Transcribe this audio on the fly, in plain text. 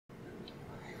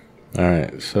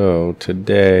Alright, so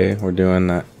today we're doing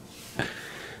that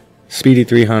Speedy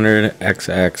 300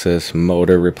 X-axis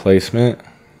motor replacement.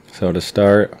 So to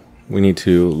start, we need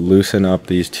to loosen up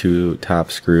these two top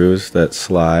screws that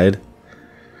slide.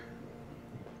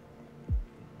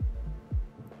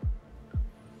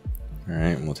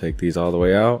 Alright, we'll take these all the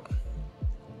way out.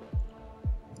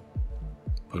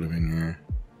 Put them in your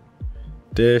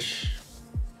dish.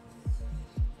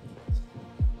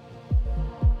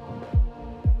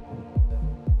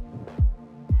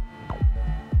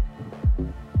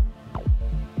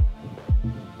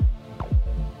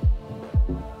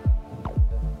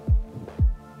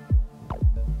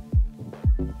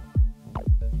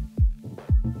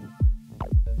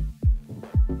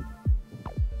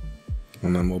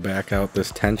 And then we'll back out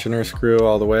this tensioner screw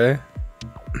all the way.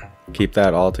 Keep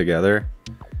that all together.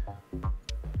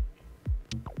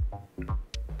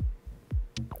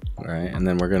 Alright, and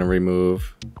then we're going to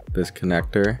remove this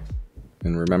connector.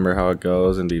 And remember how it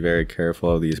goes, and be very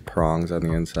careful of these prongs on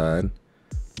the inside.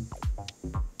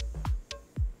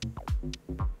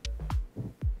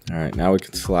 Alright, now we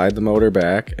can slide the motor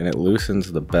back and it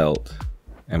loosens the belt.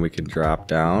 And we can drop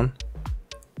down.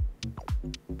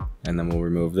 And then we'll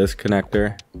remove this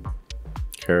connector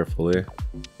carefully.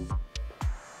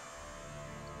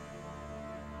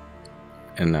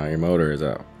 And now your motor is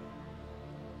out.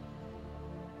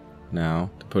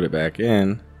 Now, to put it back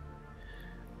in,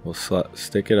 we'll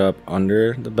stick it up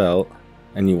under the belt.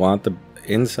 And you want the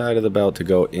inside of the belt to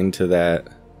go into that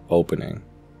opening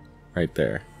right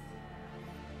there.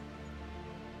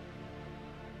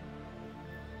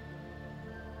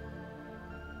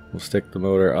 We'll stick the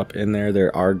motor up in there.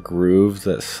 There are grooves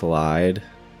that slide,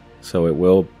 so it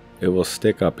will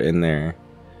stick up in there.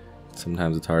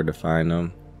 Sometimes it's hard to find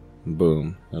them.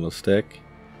 Boom, it'll stick.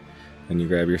 Then you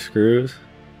grab your screws,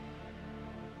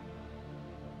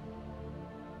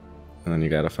 and then you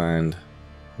gotta find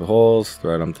the holes,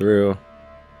 thread them through.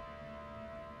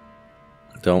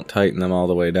 Don't tighten them all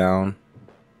the way down.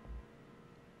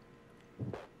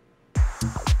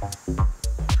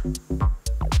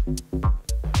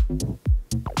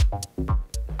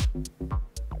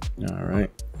 Alright,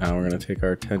 now we're going to take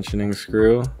our tensioning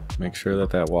screw, make sure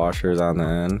that that washer is on the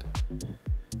end,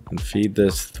 and feed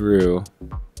this through.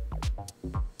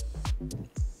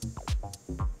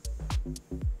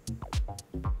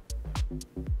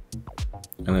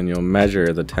 And then you'll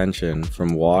measure the tension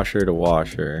from washer to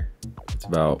washer. It's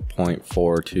about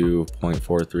 0.42,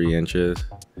 0.43 inches.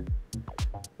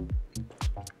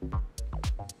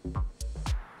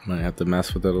 Might have to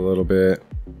mess with it a little bit.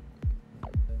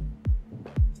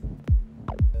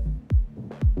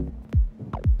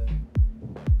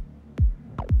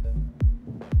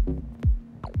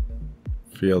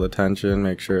 Feel the tension,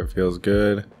 make sure it feels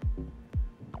good.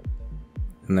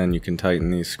 And then you can tighten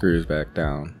these screws back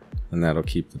down, and that'll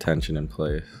keep the tension in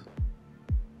place.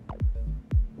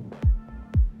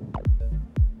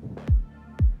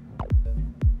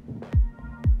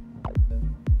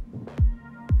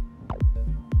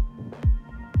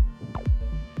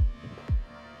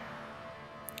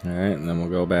 Alright, and then we'll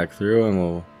go back through and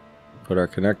we'll put our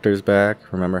connectors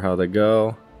back. Remember how they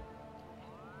go.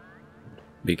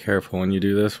 Be careful when you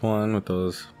do this one with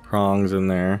those prongs in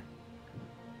there.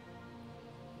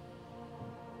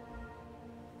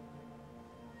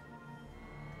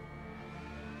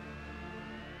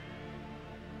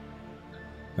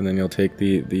 And then you'll take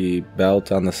the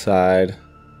belt on the side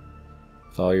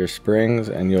with all your springs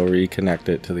and you'll reconnect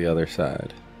it to the other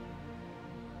side.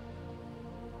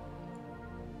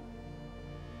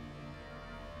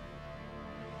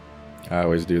 I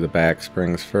always do the back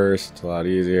springs first, it's a lot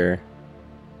easier.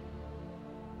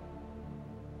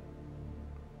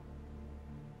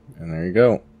 And there you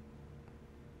go.